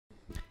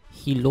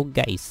Hello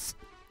guys,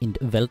 and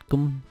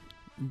welcome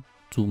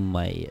to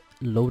my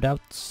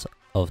loadouts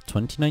of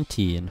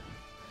 2019.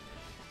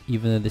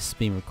 Even though this is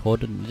being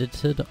recorded and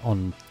edited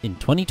in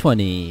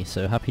 2020,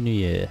 so happy new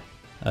year.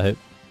 I hope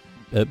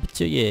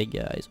it's your year,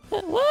 guys.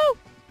 Woo!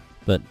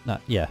 But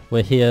yeah,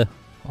 we're here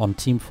on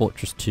Team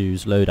Fortress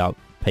 2's loadout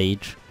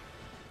page.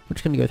 We're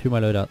just going to go through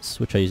my loadouts,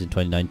 which I used in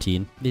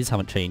 2019. These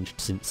haven't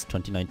changed since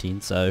 2019,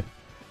 so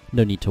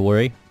no need to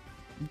worry.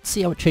 Let's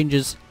see how it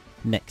changes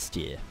next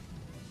year.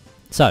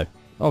 So,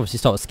 obviously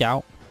start with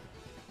Scout.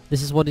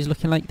 This is what he's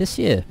looking like this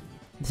year.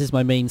 This is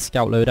my main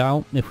Scout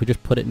loadout, if we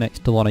just put it next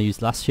to the one I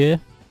used last year.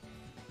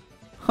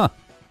 Huh.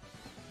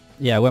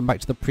 Yeah, I went back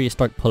to the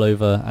prehistoric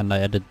pullover and I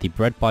added the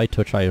bread bite,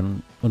 which I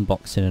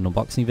unboxed in an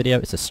unboxing video.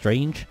 It's a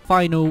strange.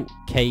 Final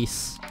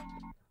case.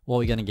 What are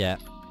we going to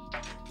get?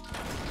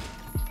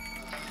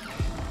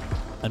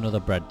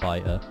 Another bread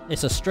biter.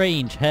 It's a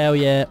strange. Hell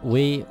yeah.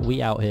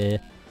 We out here.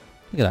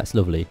 Look at that. It's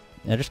lovely.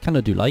 I just kind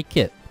of do like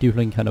it. Do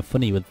something kind of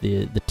funny with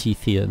the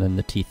teeth here and then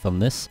the teeth on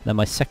this. Then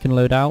my second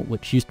loadout,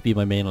 which used to be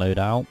my main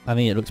loadout. I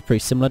think it looks pretty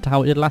similar to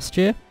how it did last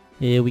year.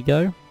 Here we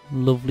go.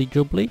 Lovely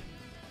jubbly.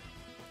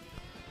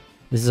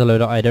 This is a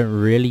loadout I don't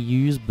really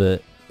use,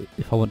 but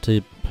if I want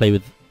to play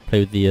with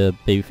the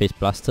babyface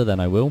blaster, then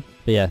I will.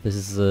 But yeah, this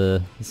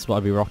is what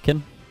I'll be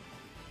rocking.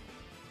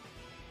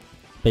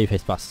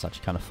 Babyface blaster is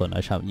actually kind of fun. I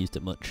just haven't used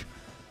it much.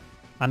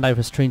 And I have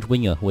a strange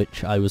winger,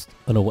 which I was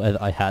unaware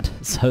that I had,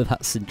 so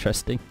that's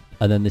interesting.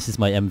 And then this is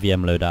my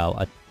MVM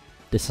loadout.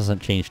 This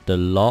hasn't changed a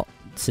lot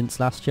since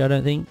last year, I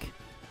don't think.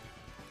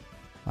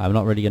 I'm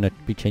not really going to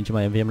be changing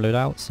my MVM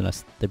loadouts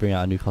unless they bring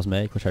out a new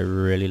cosmetic, which I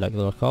really like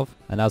the look of.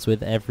 And as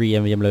with every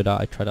MVM loadout,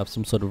 I try to have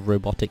some sort of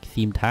robotic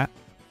themed hat.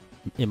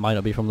 It might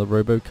not be from the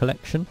Robo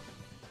collection,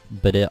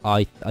 but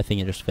I think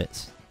it just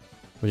fits,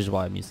 which is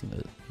why I'm using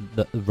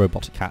the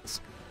robotic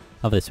hats.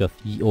 I have this with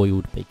Ye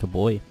Oiled Baker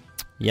Boy.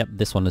 Yep,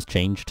 this one has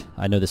changed.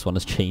 I know this one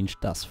has changed.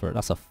 That's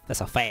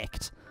a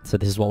fact. So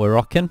this is what we're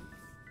rocking.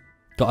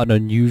 Got an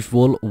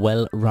unusual,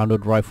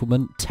 well-rounded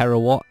rifleman,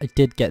 Terawatt. I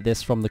did get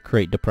this from the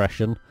Great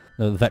Depression,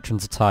 the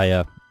veteran's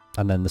attire,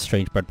 and then the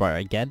strange bread biter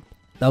again.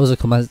 That was a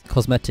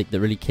cosmetic that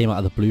really came out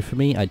of the blue for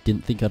me. I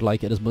didn't think I'd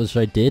like it as much as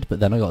I did, but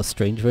then I got a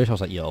strange version. I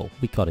was like, yo,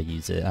 we gotta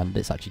use it, and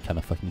it's actually kind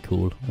of fucking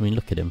cool. I mean,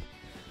 look at him.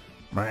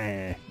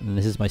 And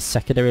this is my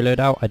secondary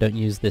loadout. I don't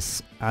use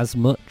this as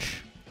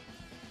much,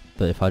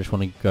 but if I just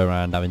want to go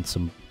around having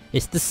some...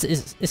 It's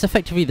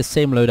effectively the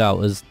same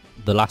loadout as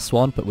the last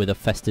one, but with a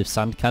festive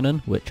sand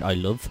cannon, which I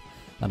love,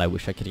 and I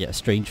wish I could get a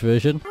strange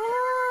version.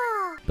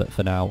 But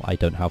for now, I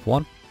don't have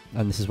one.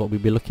 And this is what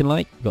we'd be looking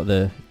like. We've got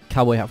the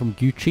cowboy hat from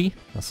Gucci.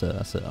 That's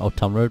an Old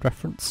Town Road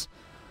reference.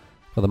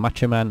 Got the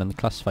Macho Man and the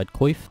classified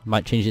coif.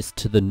 Might change this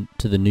to the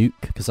nuke,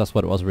 because that's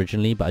what it was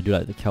originally, but I do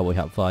like the cowboy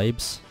hat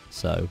vibes,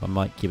 so I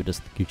might keep it as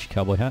the Gucci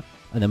cowboy hat.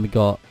 And then we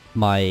got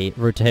my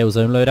Road to Hail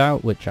Zone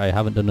loadout, which I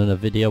haven't done a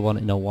video on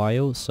in a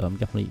while, so I'm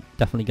definitely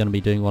going to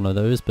be doing one of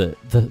those. But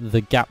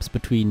the gaps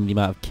between the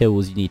amount of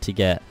kills you need to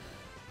get,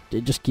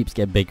 it just keeps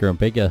getting bigger and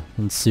bigger,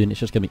 and soon it's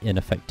just going to be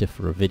ineffective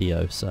for a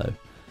video, so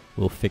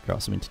we'll figure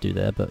out something to do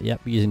there. But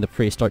yep, using the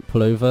prehistoric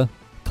pullover,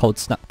 cold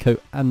snap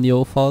coat, and the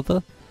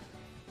Allfather.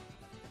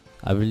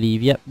 I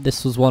believe, yep,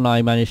 this was one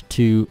I managed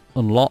to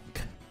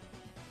unlock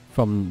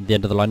from the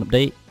end of the line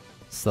update,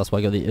 so that's why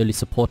I got the early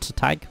supporter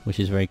tag, which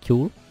is very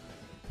cool.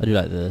 I do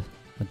like the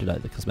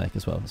cosmetic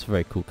as well. It's a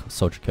very cool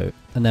soldier coat.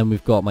 And then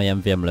we've got my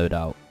MVM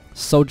loadout: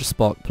 Soldier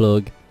Spark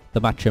Plug,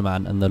 the Macho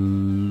Man, and the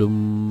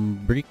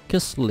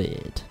Lumbricus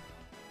Lid.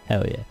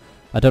 Hell yeah.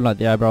 I don't like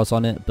the eyebrows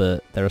on it,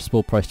 but they're a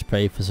small price to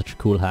pay for such a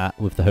cool hat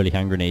with the holy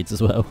hand grenades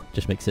as well.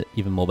 Just makes it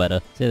even more better.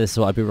 So yeah, this is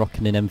what I'd be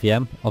rocking in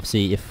MVM.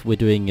 Obviously, if we're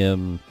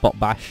doing bot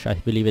bash, I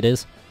believe it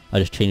is, I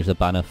just changed the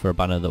banner for a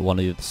banner that one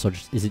of the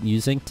soldiers isn't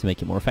using to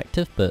make it more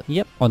effective. But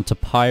yep, on to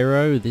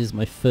Pyro. This is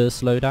my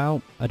first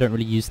loadout. I don't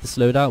really use this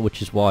loadout,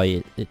 which is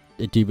why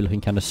it do be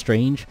looking kind of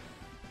strange.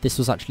 This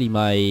was actually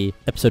my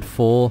episode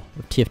 4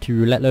 of TF2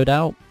 roulette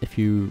loadout. If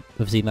you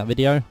have seen that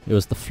video, it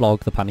was the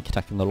Flog, the Panic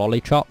Attack, and the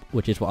Lolly Chop,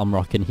 which is what I'm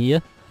rocking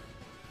here,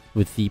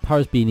 with the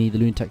Pyro's beanie, the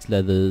Lunatex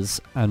leathers,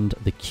 and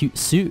the cute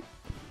suit.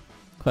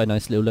 Quite a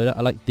nice little loadout.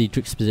 I like the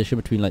juxtaposition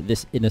between like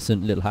this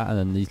innocent little hat and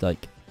then these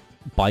like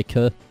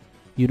biker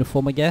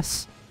uniform, I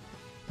guess.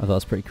 I thought that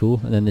was pretty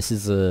cool. And then this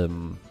is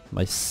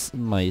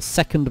my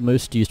second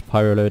most used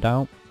pyro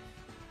loadout.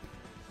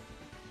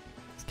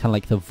 It's kind of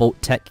like the Volt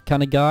Tech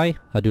kind of guy.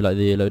 I do like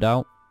the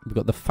loadout. We've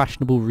got the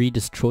fashionable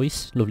Reader's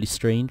Choice, lovely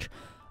strange.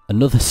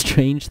 Another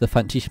strange, the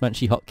Fancy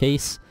Schmancy Hot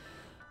Case.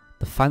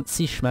 The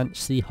Fancy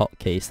Schmancy Hot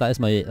Case. I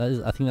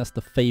think that's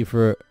the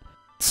favourite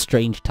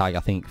strange tag, I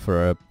think,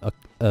 for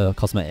a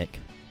cosmetic.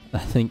 I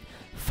think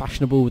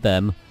fashionable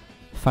them,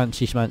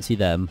 fancy schmancy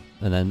them,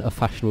 and then a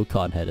fashionable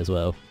cotton head as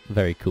well.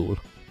 Very cool.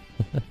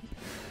 But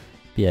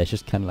yeah, it's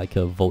just kind of like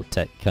a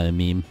Voltec kind of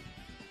meme,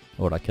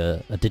 or like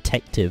a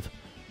detective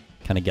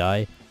kind of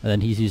guy. And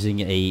then he's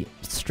using a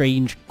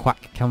strange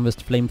quack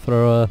canvassed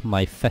flamethrower,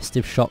 my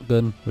festive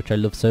shotgun, which I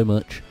love so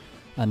much,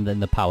 and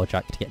then the power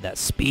jack to get that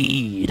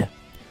speed.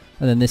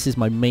 And then this is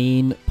my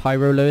main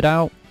pyro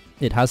loadout.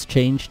 It has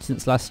changed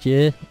since last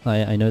year,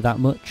 I know that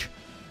much.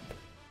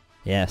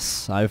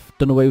 Yes, I've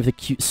done away with the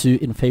cute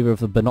suit in favour of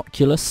the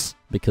binoculars,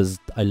 because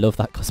I love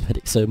that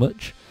cosmetic so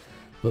much.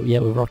 But yeah,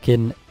 we're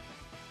rocking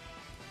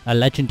a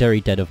legendary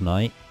Dead of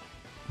Night,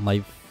 my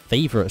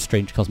favourite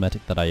strange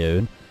cosmetic that I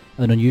own,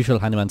 an unusual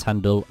Handyman's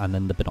Handle, and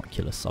then the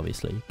binoculars,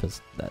 obviously,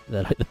 because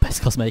they're like the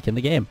best cosmetic in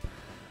the game.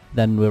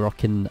 Then we're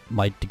rocking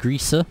my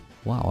degreaser.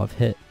 Wow, I've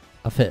hit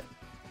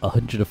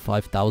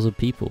 105,000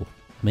 people.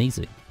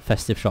 Amazing.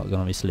 Festive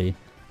shotgun, obviously,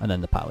 and then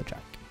the power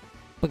jack.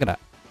 Look at that.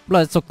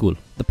 Well, it's so cool.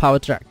 The power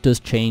jack does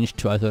change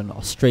to either an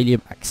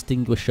Australian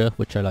extinguisher,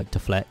 which I like to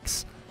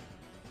flex,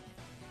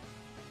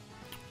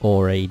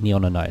 or a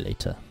neon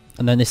annihilator.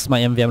 And then this is my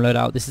MVM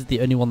loadout. This is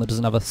the only one that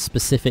doesn't have a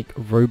specific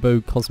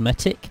robo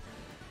cosmetic,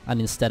 and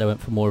instead I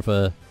went for more of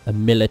a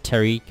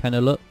military kind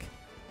of look.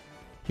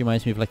 He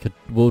reminds me of like a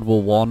World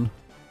War One.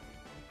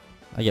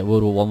 I get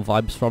World War One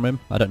vibes from him.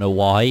 I don't know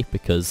why,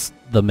 because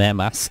the mayor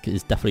mask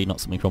is definitely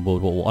not something from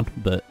World War One,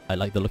 but I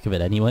like the look of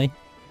it anyway.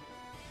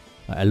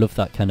 I love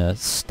that kind of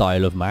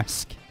style of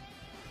mask.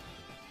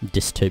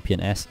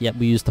 Dystopian-esque. Yep,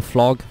 we used the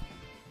flog.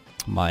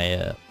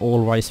 My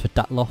all rise for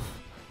Datloff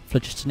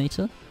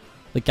phlogistonator.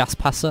 The gas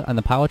passer and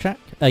the power jack.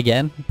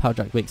 Again, power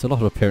jack makes a lot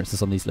of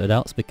appearances on these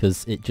loadouts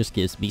because it just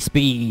gives me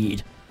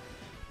speed.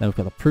 Then we've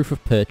got the proof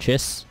of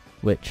purchase,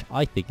 which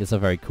I think is a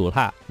very cool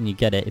hat, and you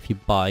get it if you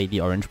buy the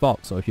orange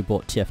box or if you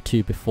bought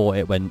TF2 before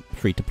it went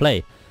free to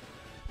play.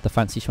 The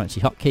fancy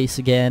schmancy hot case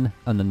again,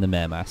 and then the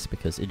mayor mask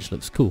because it just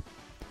looks cool.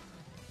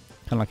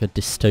 Kind of like a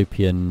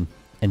dystopian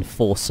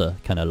enforcer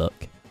kind of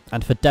look.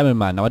 And for Demo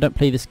Man, now I don't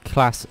play this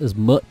class as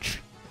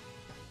much.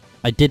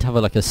 I did have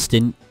like a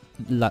stint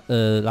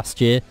last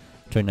year,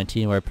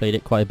 2019, where I played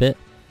it quite a bit.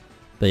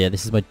 But yeah,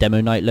 this is my Demo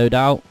Knight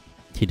loadout.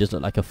 He does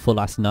look like a full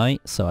ass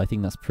knight, so I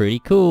think that's pretty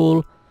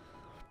cool.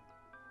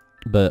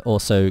 But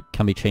also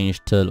can be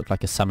changed to look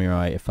like a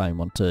samurai if I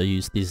want to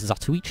use the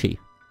Zatoichi.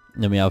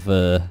 And then we have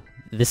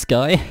this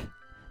guy,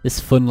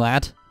 this fun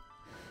lad.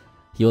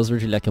 He was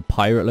originally like a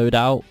pirate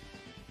loadout,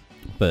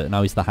 but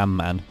now he's the ham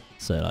man.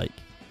 So like,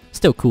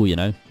 still cool, you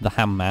know, the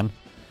ham man.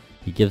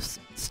 He gives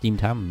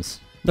steamed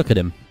hams. Look at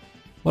him.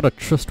 What a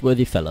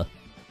trustworthy fella.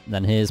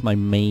 Then here's my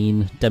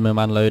main Demo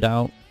Man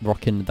loadout,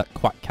 rocking that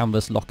quack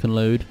canvas lock and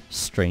load.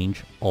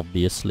 Strange,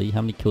 obviously.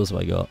 How many kills have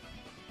I got?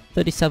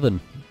 37.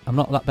 I'm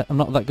not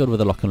that good with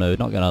a lock and load,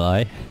 not gonna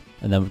lie.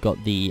 And then we've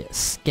got the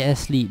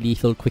scarcely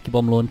lethal quickie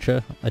bomb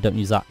launcher. I don't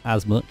use that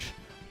as much.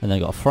 And then I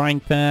got a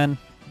frying pan.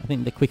 I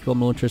think the quickie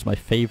bomb launcher is my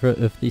favourite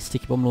of the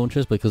sticky bomb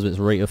launchers because of its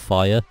rate of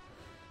fire,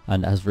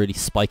 and it has really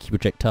spiky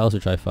projectiles,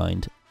 which I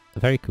find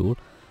very cool.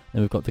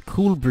 Then we've got the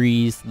Cool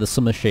Breeze, the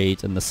Summer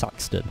Shades, and the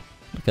Saxton.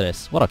 Look at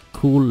this, what a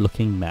cool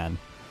looking man.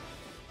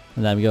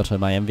 And then we go to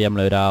my MVM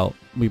loadout.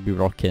 We'll be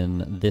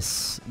rocking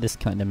this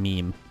kind of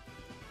meme.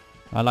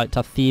 I like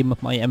to theme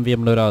my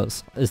MVM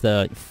loadouts as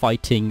they're like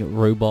fighting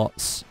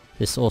robots.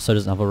 This also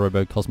doesn't have a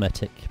robo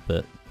cosmetic,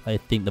 but I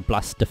think the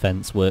blast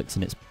defense works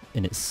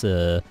in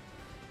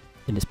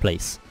its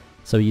place.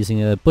 So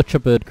using a Butcher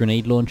Bird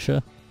grenade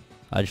launcher,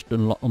 I just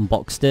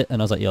unboxed it and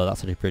I was like, yo,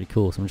 that's actually pretty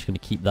cool, so I'm just going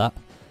to keep that.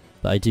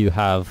 But I do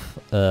have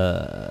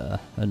a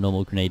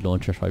normal grenade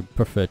launcher, so I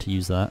prefer to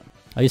use that.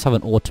 I used to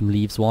have an Autumn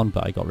Leaves one,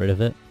 but I got rid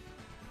of it.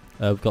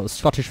 We've got the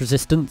Scottish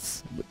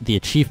Resistance, the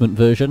achievement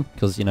version,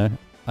 because, you know,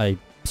 I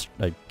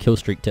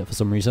kill-streaked it for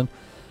some reason.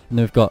 And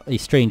then we've got a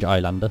Strange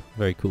Islander,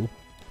 very cool.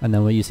 And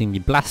then we're using the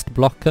Blast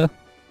Blocker,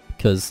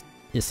 because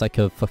it's like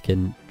a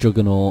fucking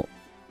juggernaut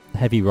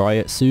heavy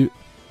riot suit,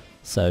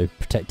 so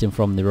protect him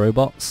from the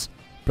robots.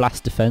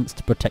 Blast Defense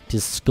to protect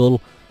his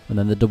skull, and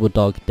then the Double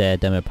Dog Dare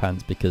Demo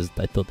Pants because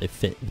I thought they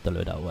fit with the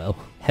loadout well.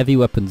 Heavy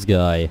Weapons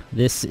Guy.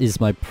 This is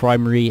my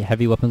primary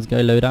Heavy Weapons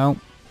Guy loadout.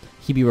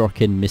 He'd be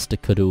rocking Mr.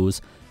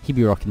 Cuddles, he'd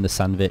be rocking the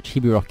Sandwich,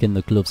 he'd be rocking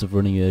the Gloves of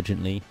Running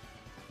Urgently.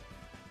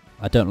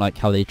 I don't like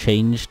how they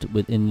changed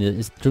within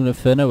the Jungle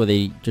Inferno where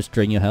they just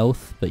drain your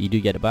health, but you do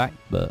get it back,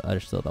 but I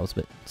just thought that was a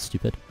bit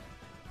stupid.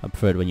 I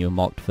preferred when you were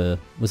marked for,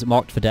 was it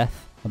marked for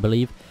death, I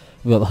believe?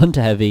 We've got the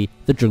Hunter Heavy,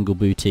 the Jungle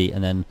Booty,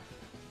 and then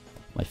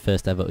my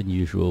first ever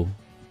unusual,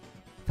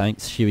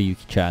 thanks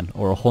Shirayuki-chan,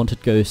 or a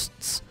Haunted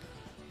Ghosts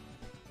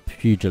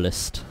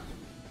Pugilist.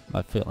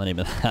 I forgot the name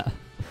of that.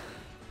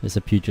 It's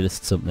a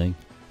Pugilist something.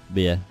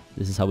 But yeah,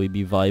 this is how we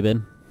be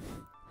vibing.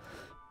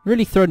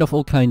 Really throwing off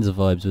all kinds of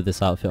vibes with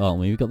this outfit, aren't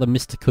we? We've got the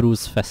Mr.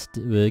 Cuddles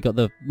we got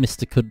the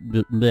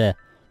Mr.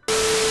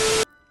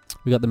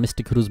 We got the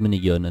Mr. Cuddles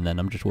minigun, and then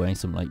I'm just wearing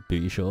some like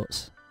booty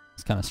shorts.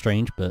 It's kind of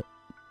strange, but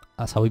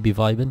that's how we be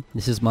vibing.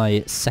 This is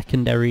my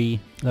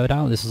secondary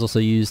loadout. This is also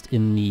used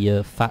in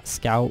the Fat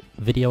Scout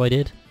video I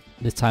did.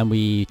 This time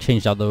we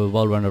changed out the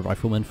well-rounded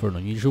rifleman for an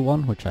unusual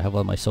one, which I have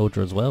on my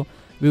soldier as well.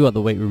 We got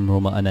the weight room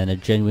roamer and then a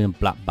genuine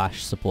Black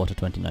Bash supporter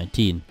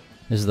 2019.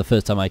 This is the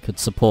first time I could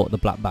support the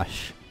Black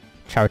Bash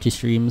charity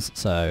streams,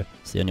 so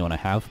it's the only one I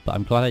have, but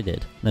I'm glad I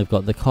did. And I've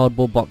got the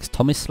Cardboard Box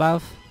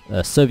Tomislav,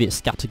 a Soviet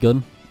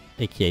scattergun,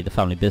 aka the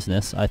family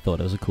business. I thought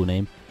it was a cool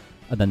name.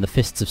 And then the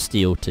Fists of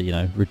Steel to, you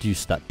know,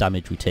 reduce that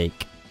damage we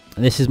take.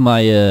 And this is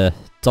my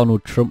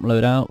Donald Trump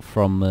loadout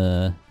from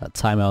that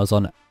time I was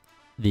on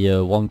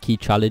the one key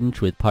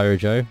challenge with Pyro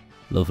Joe.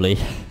 Lovely.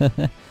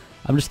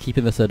 I'm just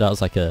keeping this loadout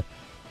as like a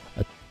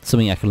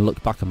something I can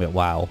look back and be like,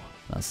 wow,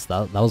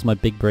 that was my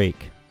big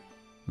break.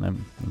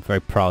 I'm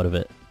very proud of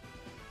it.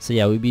 So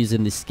yeah, we'll be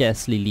using the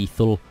scarcely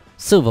lethal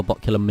Silver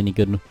Bot Killer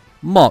minigun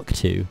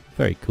Mark II.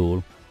 Very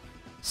cool.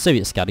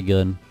 Soviet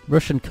scattergun,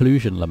 Russian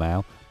collusion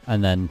Lamau,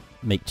 and then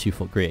make 2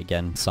 foot great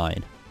again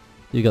sign.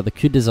 We've got the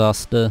Coup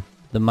Disaster,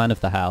 the Man of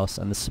the House,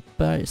 and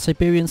the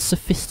Siberian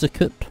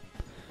Sophisticate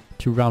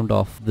to round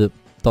off the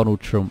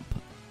Donald Trump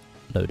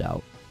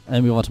loadout.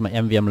 And we want to my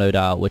MVM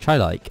loadout, which I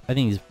like. I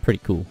think is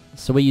pretty cool.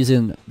 So we're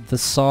using the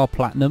SAR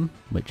Platinum,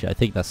 which I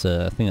think that's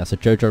a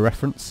JoJo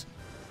reference.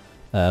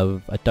 I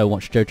don't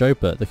watch JoJo,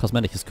 but the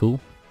cosmetic is cool.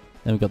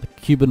 Then we've got the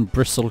Cuban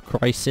Bristle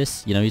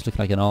Crisis. You know, he's looking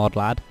like an hard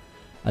lad.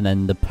 And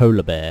then the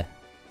Polar Bear,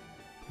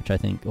 which I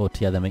think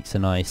altogether makes a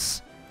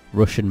nice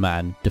Russian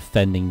man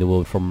defending the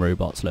world from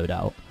robots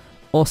loadout.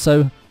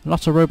 Also, a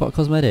lot of robot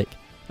cosmetic.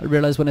 I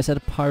realised when I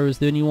said Pyro is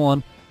the only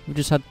one, we've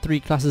just had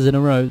 3 classes in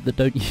a row that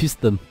don't use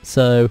them.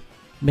 So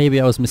maybe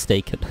I was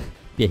mistaken.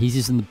 Yeah, he's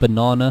using the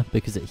banana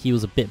because it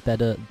heals a bit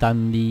better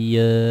than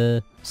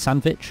the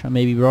sandwich. I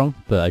may be wrong,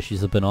 but I should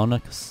use the banana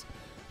because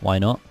why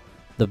not?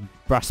 The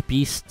Brass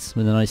Beasts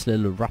with a nice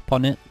little wrap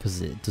on it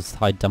because it does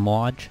high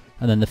damage.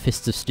 And then the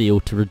Fist of Steel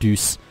to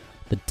reduce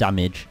the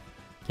damage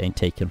getting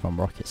taken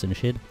from rockets and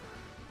shit.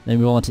 Then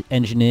we want to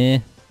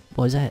engineer.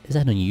 What is that? Is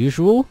that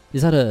unusual?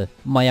 Is that a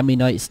Miami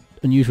Nights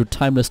unusual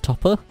timeless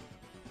topper?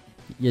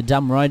 You're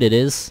damn right it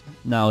is.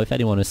 Now, if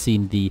anyone has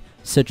seen the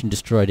Search and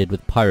Destroy I did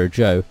with Pyro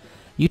Joe,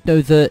 you'd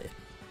know that...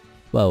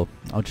 Well,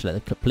 I'll just let the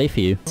clip play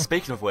for you.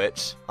 Speaking of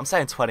which, I'm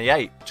saying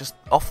 28, just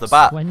off the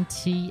bat.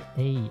 28.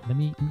 Let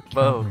me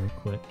Whoa. real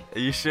quick. Are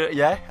you sure?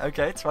 Yeah,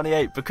 okay,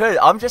 28. Because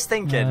I'm just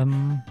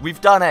thinking, we've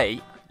done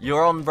 8,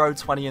 you're on row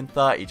 20 and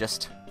 30,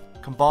 just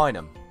combine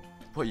them.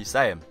 What are you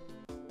saying?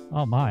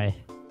 Oh my.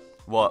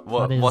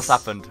 What's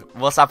happened?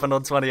 What's happened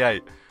on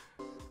 28?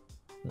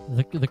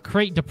 The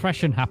Great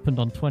Depression happened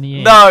on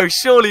 28. No,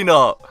 surely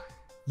not.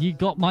 You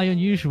got my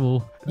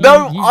unusual.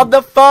 On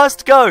the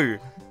first go.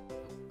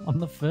 On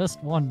the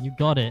first one, you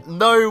got it.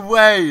 No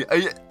way.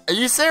 Are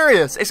you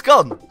serious? It's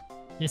gone.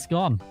 It's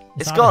gone.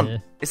 It's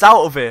gone. It's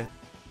out of here.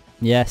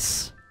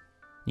 Yes.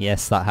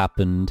 Yes, that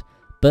happened.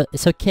 But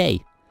it's okay.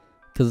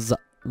 Because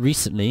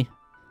recently,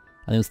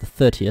 I think it was the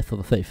 30th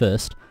or the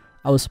 31st,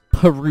 I was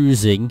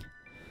perusing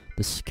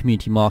this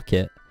community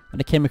market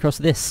and I came across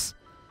this.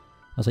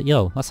 I was like,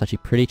 yo, that's actually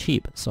pretty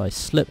cheap. So I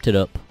slipped it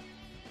up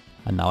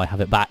and now I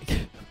have it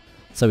back.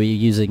 So we're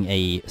using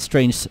a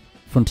Strange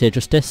Frontier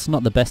Justice.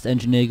 Not the best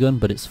engineer gun,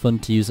 but it's fun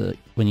to use it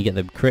when you get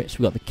the crits.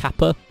 We've got the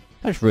Kappa.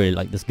 I just really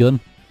like this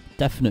gun.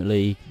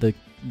 Definitely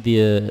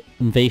the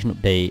Invasion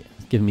update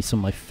has given me some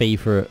of my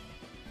favourite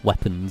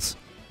weapons.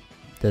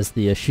 There's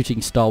the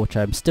Shooting Star, which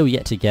I'm still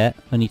yet to get.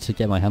 I need to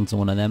get my hands on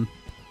one of them.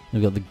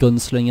 We've got the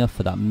Gunslinger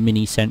for that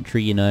mini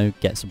sentry, you know,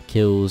 get some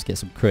kills, get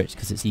some crits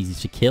because it's easy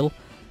to kill.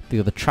 We've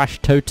got the Trash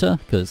Toter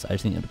because I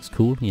just think it looks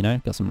cool, you know,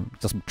 got some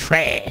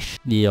trash.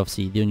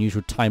 Obviously the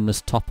unusual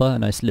Timeless Topper, a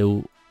nice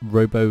little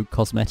Robo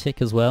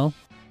cosmetic as well.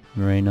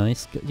 Very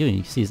nice. You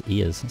can see his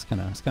ears. That's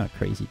kind of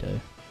crazy though.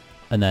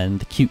 And then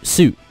the cute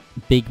suit,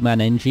 Big Man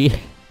NG.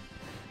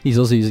 He's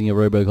also using a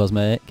Robo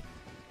cosmetic.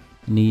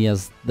 And he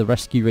has the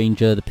Rescue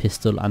Ranger, the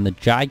pistol, and the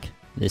Jag.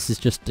 This is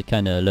just the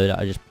kind of loadout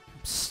I just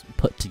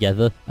put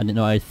together. I didn't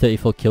know I had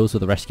 34 kills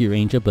with the Rescue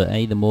Ranger, but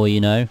hey, the more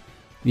you know.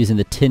 Using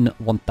the Tin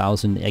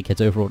 1000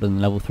 Eggheads Overlord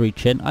and level 3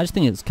 Chin. I just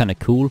think it's kind of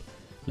cool.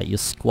 Like you're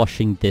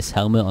squashing this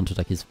helmet onto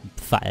like his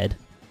fat head.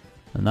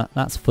 And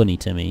that's funny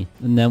to me.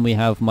 And then we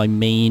have my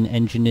main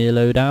engineer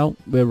loadout.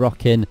 We're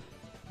rocking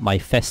my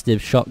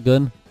festive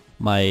shotgun,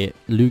 my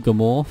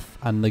Lugermorph,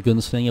 and the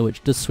Gunslinger,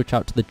 which does switch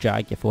out to the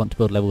Jag if I want to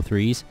build level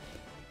 3s.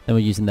 Then we're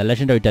using the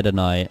Legendary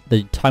Deadeye,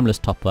 the Timeless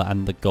Topper,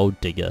 and the Gold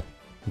Digger.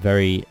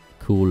 Very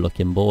cool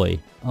looking boy.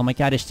 Oh my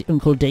god, it's the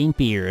Uncle Dane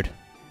beard.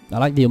 I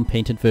like the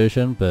unpainted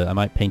version, but I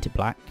might paint it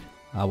black.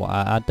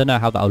 I don't know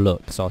how that'll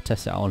look, so I'll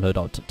test it out on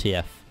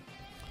loadout.tf.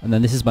 And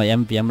then this is my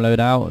MVM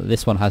loadout.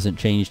 This one hasn't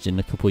changed in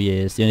a couple of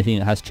years. The only thing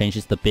that has changed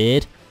is the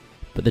beard,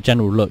 but the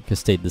general look has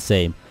stayed the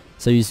same.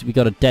 So we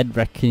got a Dead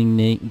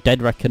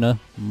Reckoner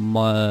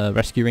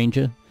Rescue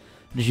Ranger.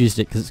 I just used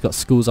it because it's got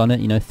schools on it,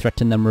 you know,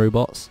 threaten them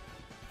robots.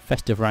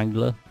 Festive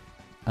Wrangler,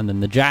 and then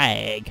the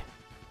Jag.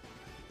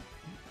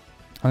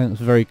 I think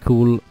it's a very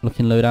cool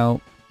looking loadout.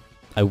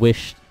 I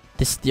wish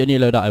this is the only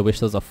loadout I wish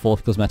there was a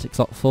 4th cosmetic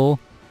slot for,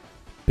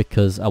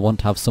 because I want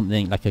to have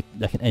something like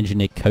an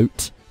engineered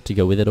coat to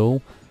go with it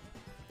all.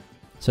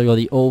 So we got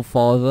the All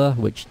Father,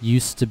 which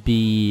used to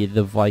be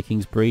the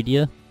Vikings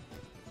Bradier,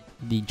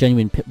 the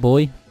Genuine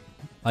Pip-Boy.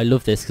 I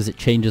love this because it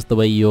changes the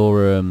way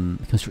your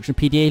construction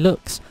PDA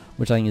looks,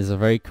 which I think is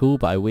very cool,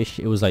 but I wish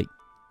it was like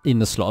in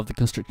the slot of the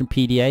construction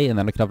PDA and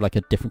then I could have like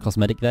a different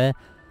cosmetic there,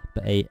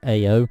 but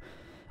AO.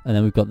 And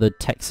then we've got the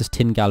Texas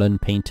Tin Gallon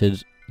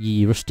painted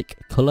Ye Rustic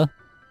colour,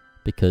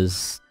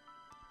 because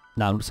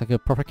now it looks like a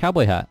proper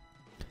cowboy hat.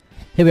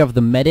 Here we have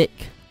the Medic,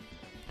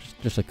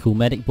 just a cool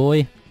medic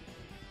boy.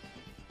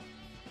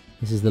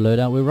 This is the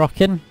loadout we're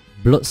rocking.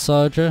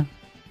 Blutzarger,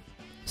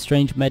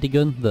 strange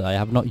medigun that I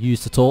have not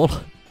used at all.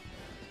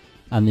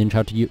 And the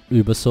Enchanted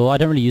Uber Saw. I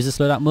don't really use this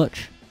loadout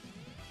much.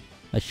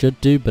 I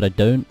should do, but I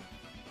don't.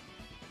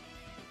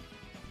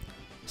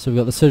 So we've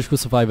got the Surgical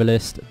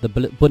Survivalist, the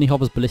Bunny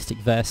Hopper's Ballistic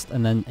Vest,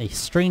 and then a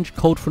strange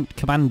Cold Front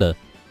Commander.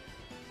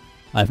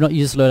 I have not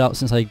used this loadout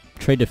since I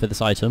traded for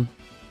this item,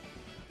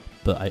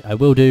 but I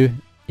will do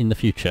in the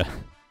future.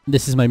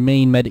 This is my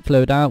main medic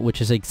loadout, which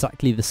is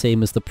exactly the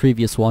same as the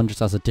previous one, just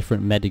has a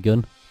different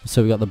medigun.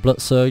 So we've got the Blood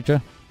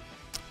Surger,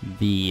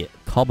 the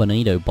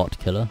Carbonado Bot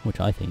Killer, which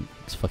I think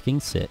is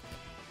fucking sick.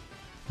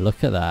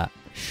 Look at that,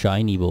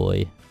 shiny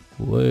boy.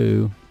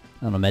 Whoa.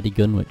 And a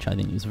medigun, which I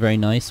think is very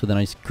nice, with a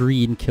nice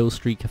green kill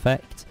streak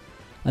effect.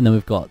 And then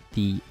we've got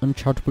the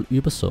Uncharitable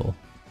Ubersaw.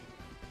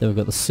 Then we've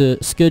got the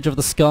Scourge of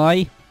the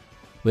Sky,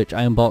 which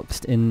I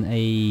unboxed in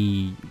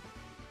a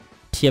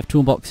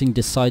TF2 unboxing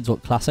decides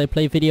what class I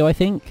play video, I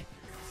think.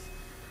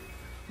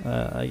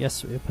 I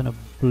guess we open a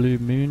Blue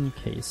Moon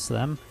case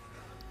then.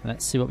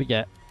 Let's see what we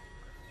get.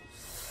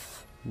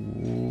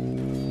 Ooh,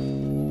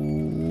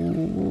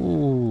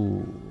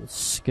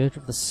 Scourge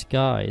of the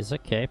Skies.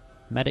 Okay,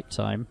 medic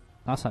time.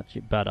 That's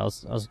actually bad. I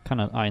was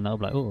kind of eyeing that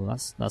up like, oh,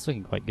 that's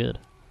looking quite good.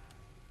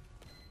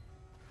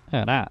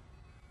 Look at that.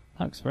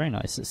 That looks very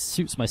nice. It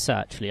suits my set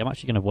actually. I'm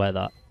actually going to wear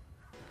that.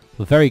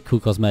 A very cool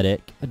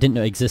cosmetic. I didn't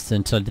know it existed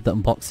until I did that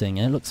unboxing,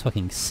 and it looks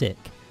fucking sick.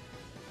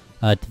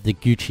 I did the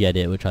Gucci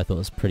edit, which I thought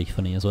was pretty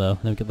funny as well.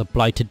 Then we've got the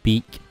Blighted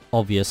Beak,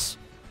 obvious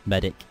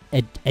medic,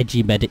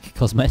 edgy medic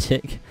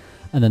cosmetic,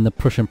 and then the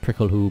Prussian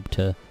Prickle Hoob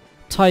to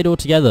tie it all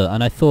together.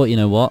 And I thought, you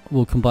know what,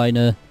 we'll combine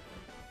a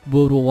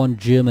World War I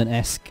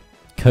German-esque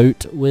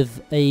coat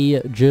with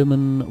a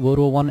German World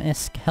War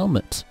I-esque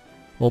helmet,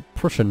 or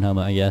Prussian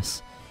helmet, I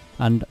guess.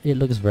 And it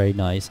looks very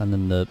nice, and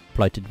then the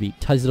Blighted Beak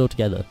ties it all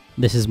together.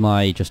 This is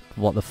my just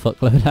what the fuck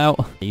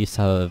loadout. I used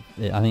to have,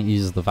 I think it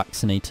uses the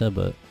Vaccinator,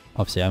 but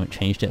obviously I haven't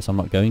changed it, so I'm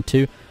not going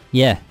to.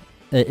 Yeah,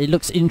 it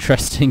looks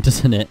interesting,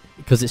 doesn't it?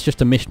 Because it's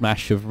just a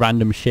mishmash of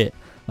random shit,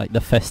 like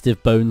the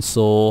Festive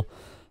Bonesaw,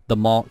 the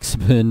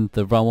Marksman,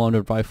 the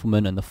Well-Wounded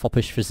Rifleman, and the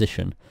Foppish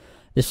Physician.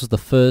 This was the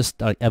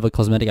first ever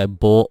cosmetic I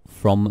bought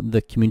from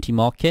the community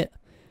market,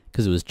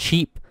 because it was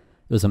cheap.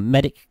 It was a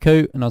medic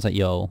coat, and I was like,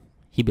 yo,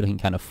 he'd be looking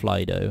kind of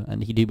fly though,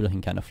 and he do be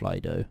looking kind of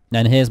fly though.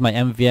 And here's my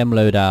MVM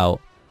loadout.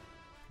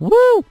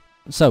 Woo!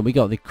 So we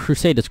got the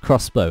Crusader's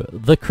Crossbow,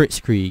 the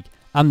Kritzkrieg,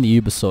 and the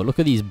Ubersaw. Look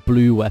at these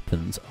blue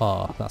weapons.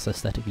 Oh, that's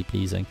aesthetically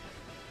pleasing.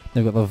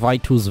 Then we've got the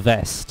Vitals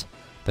Vest,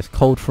 the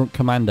Cold Front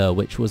Commander,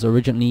 which was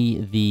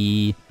originally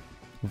the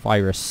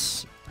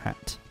Virus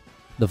hat,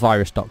 the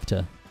Virus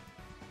Doctor.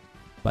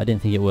 But I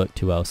didn't think it worked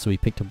too well, so we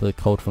picked up the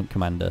Cold Front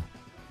Commander.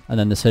 And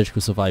then the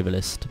Surgical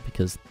Survivalist,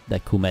 because they're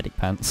cool medic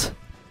pants.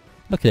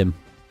 Look at him.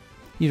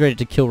 He's ready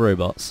to kill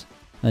robots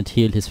and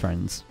heal his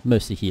friends.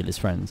 Mostly heal his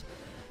friends.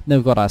 Then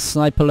we've got our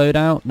Sniper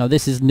loadout. Now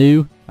this is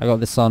new. I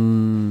got this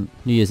on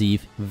New Year's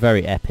Eve.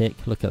 Very epic.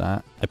 Look at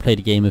that. I played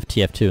a game of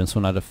TF2 and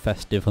someone had a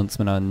Festive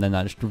Huntsman, and then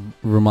that just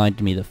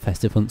reminded me that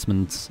Festive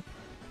Huntsman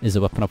is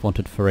a weapon I've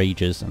wanted for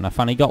ages. And I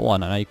finally got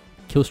one, and I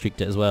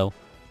killstreaked it as well.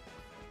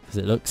 Because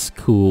it looks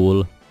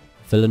cool.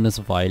 Villainous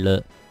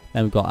Violet.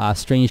 Then we've got our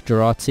Strange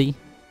Durati.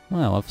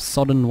 Wow, I've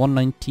sodden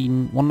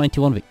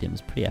 191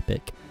 victims. Pretty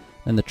epic.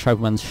 Then the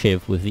Tribesman's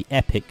Shiv with the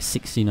epic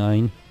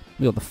 69.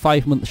 We got the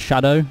 5-month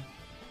Shadow,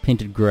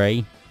 painted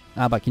grey,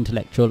 Outback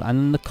Intellectual,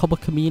 and the Cobber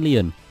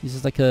Chameleon. This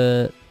is like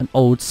an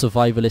old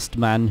survivalist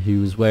man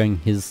who was wearing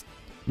his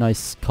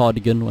nice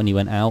cardigan when he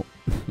went out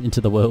into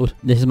the world.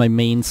 This is my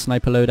main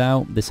sniper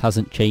loadout. This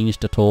hasn't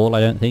changed at all, I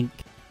don't think,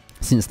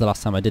 since the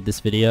last time I did this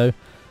video.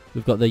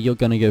 We've got the You're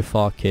Gonna Go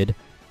Far Kid,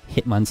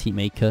 Hitman's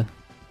Heatmaker,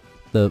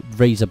 the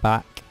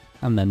Razorback,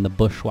 and then the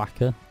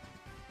Bushwhacker.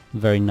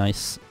 Very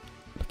nice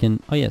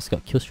looking. Oh yeah, it's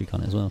got killstreak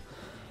on it as well.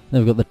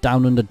 Then we've got the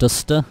Down Under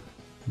Duster,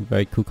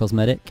 very cool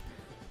cosmetic.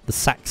 The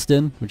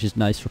Saxton, which is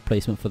nice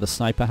replacement for the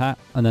sniper hat.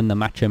 And then the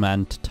Macho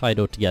Man to tie it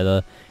all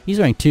together. He's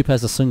wearing 2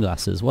 pairs of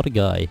sunglasses, what a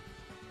guy.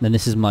 Then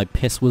this is my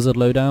Piss Wizard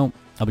loadout.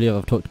 I believe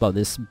I've talked about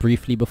this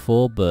briefly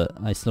before, but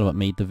I still haven't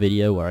made the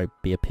video where I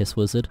be a Piss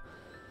Wizard.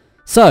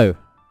 So,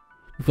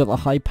 we've got the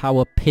High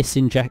Power Piss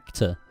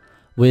Injector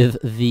with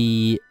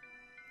the,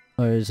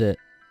 where is it?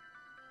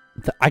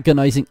 The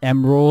Agonizing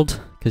Emerald,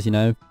 because you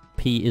know,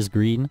 P is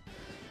green.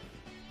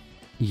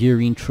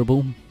 Urine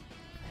Trouble.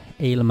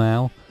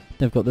 Ailamau.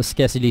 Then we've got the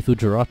Scarcely Lethal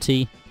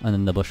Jurati, and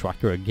then the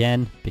Bushwhacker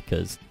again,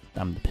 because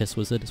I'm the Piss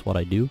Wizard, it's what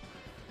I do.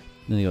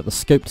 Then we've got the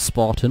Scoped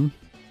Spartan,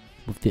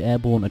 with the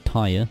Airborne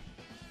Attire,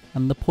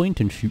 and the Point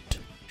and Shoot.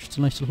 Just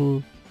a nice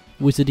little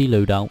wizardy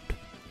loadout.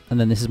 And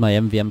then this is my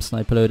MVM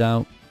sniper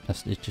loadout.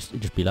 It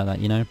just be like that,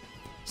 you know.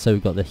 So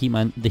we've got the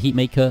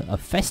Heatmaker, a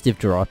Festive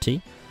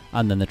Jurati,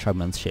 and then the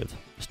Tribesman's Shiv.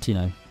 Just, you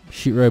know,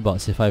 shoot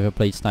robots if I ever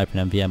played Sniper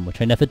in MVM, which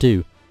I never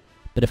do.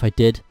 But if I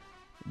did,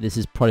 this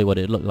is probably what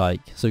it looked like.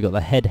 So we've got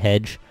the Head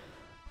Hedge,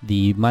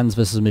 the Mans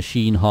vs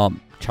Machine Heart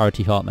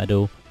Charity Heart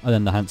Medal, and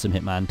then the Handsome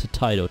Hitman to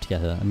tie it all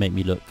together and make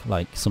me look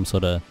like some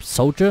sort of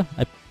soldier.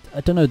 I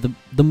don't know,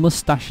 the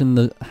mustache and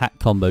the hat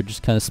combo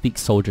just kind of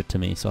speaks soldier to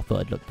me, so I thought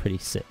I'd look pretty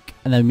sick.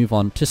 And then we move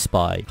on to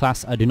Spy.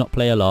 Class I do not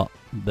play a lot,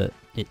 but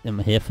I'm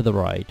here for the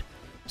ride.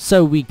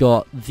 So we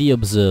got the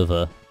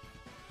Observer.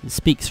 It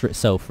speaks for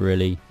itself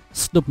really.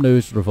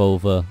 Snub-nosed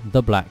revolver,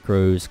 the Black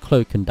Rose,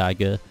 Cloak and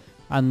Dagger,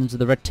 and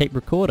the Red Tape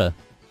Recorder.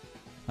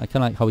 I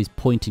kind of like how he's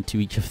pointing to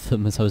each of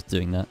them as I was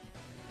doing that.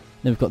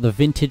 Then we've got the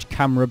Vintage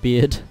Camera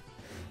Beard,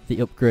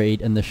 the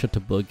Upgrade, and the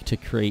Shutterbug to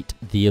create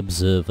the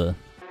Observer.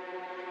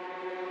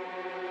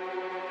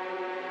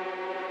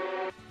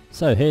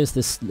 So here's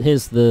the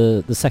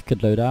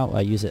second loadout.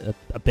 I use it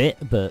a bit,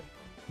 but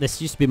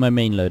this used to be my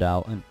main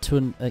loadout, and to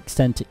an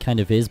extent it kind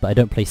of is, but I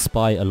don't play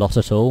Spy a lot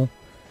at all.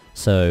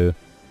 So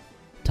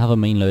to have a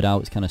main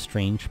loadout is kind of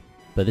strange,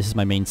 but this is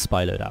my main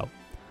Spy loadout.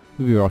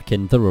 We'll be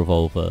rocking the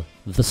revolver,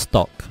 the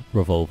stock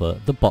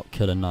revolver, the bot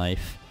killer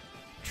knife,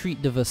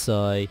 Treat de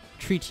Versailles,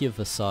 Treaty of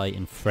Versailles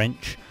in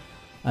French,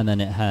 and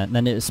then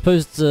it was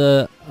supposed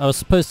to, I was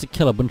supposed to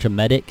kill a bunch of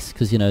medics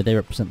because, you know, they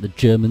represent the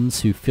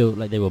Germans who feel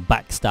like they were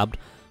backstabbed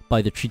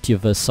by the Treaty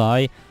of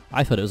Versailles.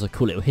 I thought it was a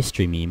cool little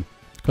history meme.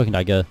 Cloak and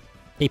Dagger,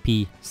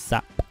 AP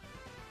Sap,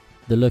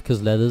 the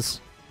Lurker's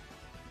Leathers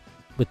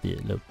with the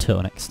little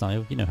turtleneck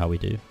style, you know how we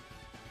do.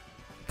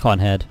 Cotton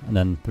Head, and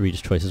then the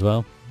Reader's Choice as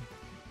well.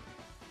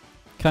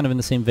 Kind of in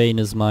the same vein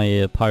as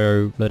my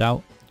Pyro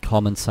loadout,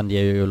 Carmen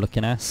Sandiego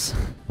looking ass.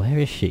 Where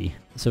is she?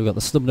 So we've got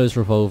the Snub-Nosed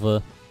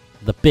Revolver,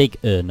 the Big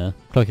Earner,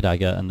 Cloak and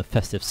Dagger, and the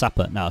Festive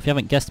Sapper. Now, if you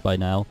haven't guessed by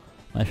now,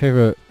 my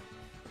favourite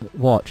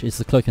watch is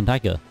the Cloak and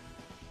Dagger.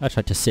 I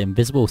try to sit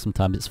invisible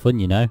sometimes, it's fun,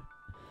 you know.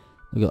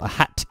 We've got a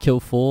Hat to Kill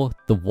For,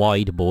 the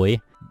Wide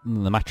Boy,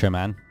 and the Macho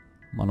Man,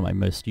 one of my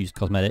most used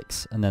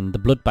cosmetics, and then the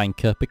Blood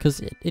Banker because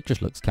it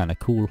just looks kind of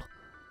cool.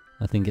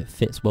 I think it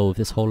fits well with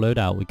this whole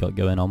loadout we got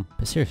going on.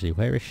 But seriously,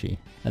 where is she?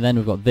 And then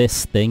we've got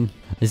this thing.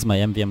 This is my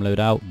MVM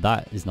loadout.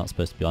 That is not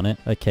supposed to be on it.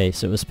 Okay,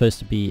 so it was supposed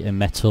to be a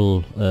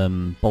metal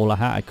bowler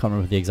hat. I can't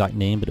remember the exact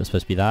name, but it was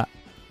supposed to be that.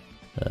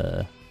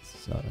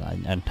 So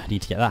I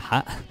need to get that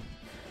hat.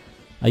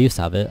 I used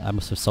to have it. I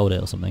must have sold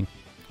it or something.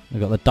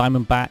 We've got the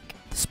Diamondback,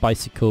 the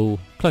Spicicle,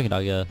 Cloak and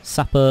Dagger,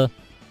 Sapper.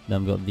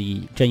 Then we've got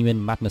the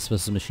Genuine Madness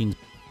vs. Machines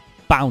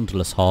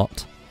Boundless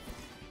Heart.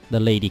 The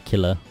Lady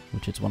Killer,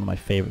 which is one of my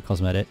favourite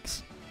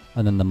cosmetics,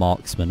 and then the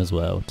Marksman as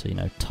well to, you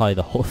know, tie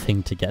the whole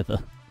thing together.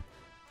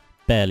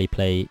 Barely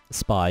play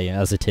Spy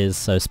as it is,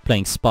 so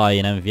playing Spy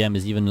in MVM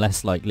is even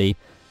less likely.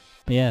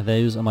 But yeah,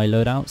 those are my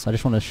loadouts. I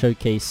just want to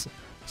showcase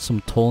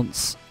some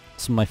taunts,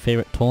 some of my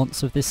favourite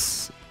taunts of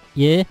this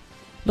year.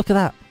 Look at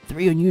that,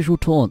 3 unusual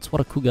taunts,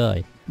 what a cool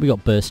guy. We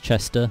got Burst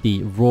Chester,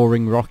 the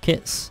Roaring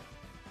Rockets.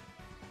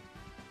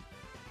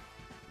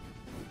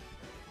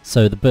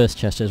 So the Burst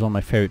Chester is one of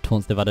my favourite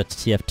taunts they've added to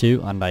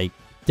TF2, and I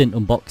didn't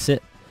unbox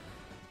it,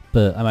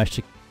 but I managed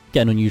to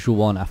get an unusual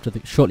one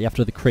shortly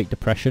after the Crate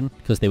Depression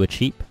because they were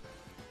cheap.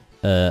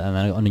 And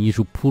then I got an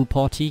unusual Pool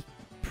Party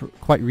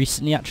quite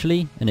recently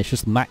actually, and it's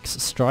just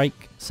Max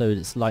Strike, so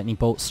it's lightning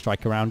bolts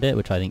strike around it,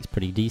 which I think is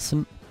pretty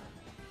decent.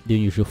 The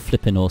unusual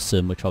Flippin'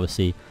 Awesome, which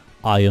obviously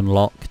I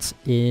unlocked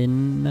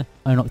the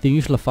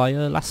unusual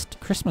Fire last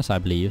Christmas, I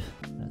believe.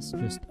 Let's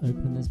just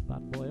open this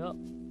bad boy up.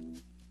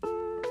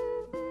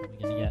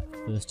 Gonna get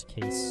first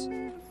case.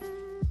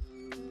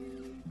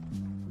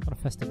 Got a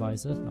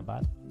Festivizer, not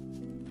bad.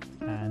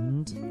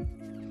 And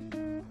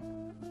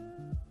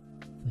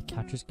the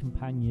Catcher's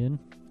Companion,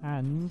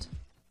 and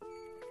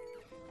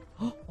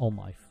oh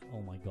my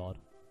god.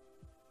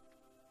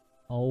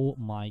 Oh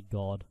my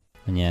god.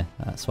 And yeah,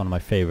 that's one of my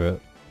favourite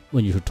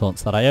unusual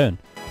taunts that I own.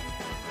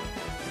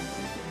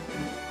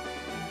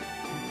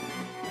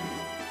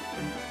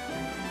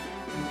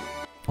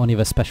 I want to give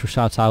a special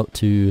shout out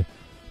to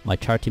my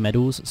charity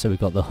medals. So we've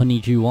got the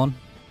Honeydew one,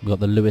 we've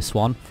got the Lewis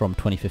one from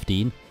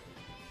 2015,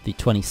 the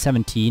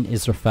 2017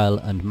 Israfel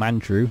and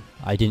Mandrew.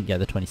 I didn't get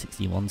the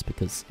 2016 ones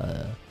because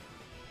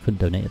couldn't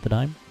donate at the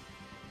time.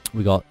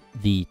 We got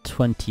the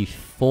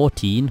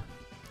 2014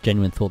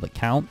 Genuine Thought That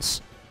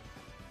Counts.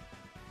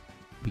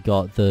 We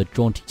got the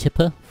Jaunty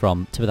Tipper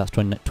from Tipper. That's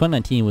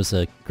 2019 was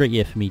a great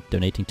year for me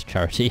donating to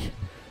charity.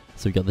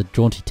 So we got the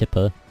Jaunty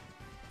Tipper,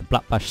 the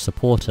Black Bash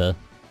Supporter,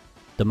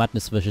 the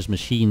Madness vs.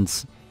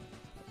 Machines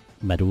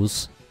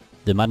medals,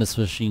 the Madness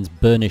vs. Machines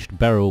Burnished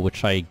Beryl,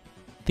 which I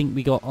think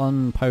we got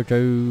on Pyro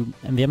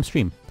MVM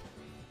stream.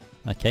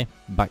 Okay,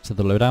 back to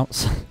the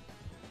loadouts.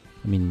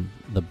 I mean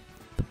the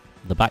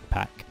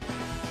backpack.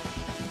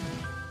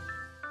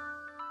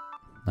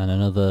 And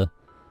another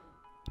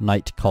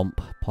Night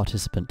Comp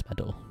Participant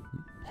Medal.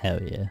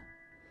 Hell yeah.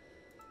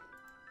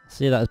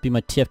 So yeah, that has been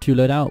my TF2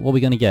 loadout. What are we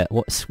going to get?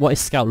 What is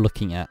Scout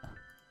looking at?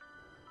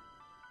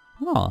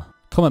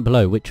 Comment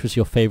below which was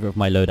your favourite of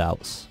my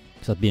loadouts,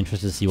 because I'd be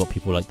interested to see what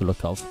people like the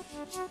look of.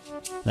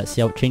 Let's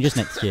see how it changes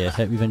next year.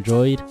 Hope you've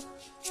enjoyed,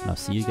 and I'll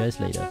see you guys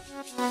later.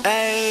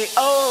 Hey,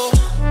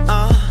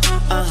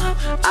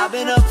 I've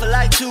been up for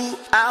like 2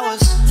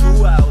 hours.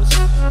 2 hours.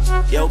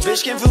 Yo,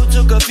 bitch came through,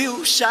 took a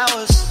few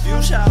showers.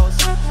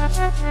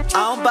 I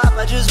don't bop,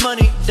 I just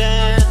money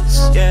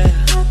dance, yeah.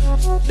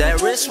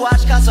 That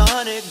wristwatch costs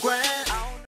 100 grand.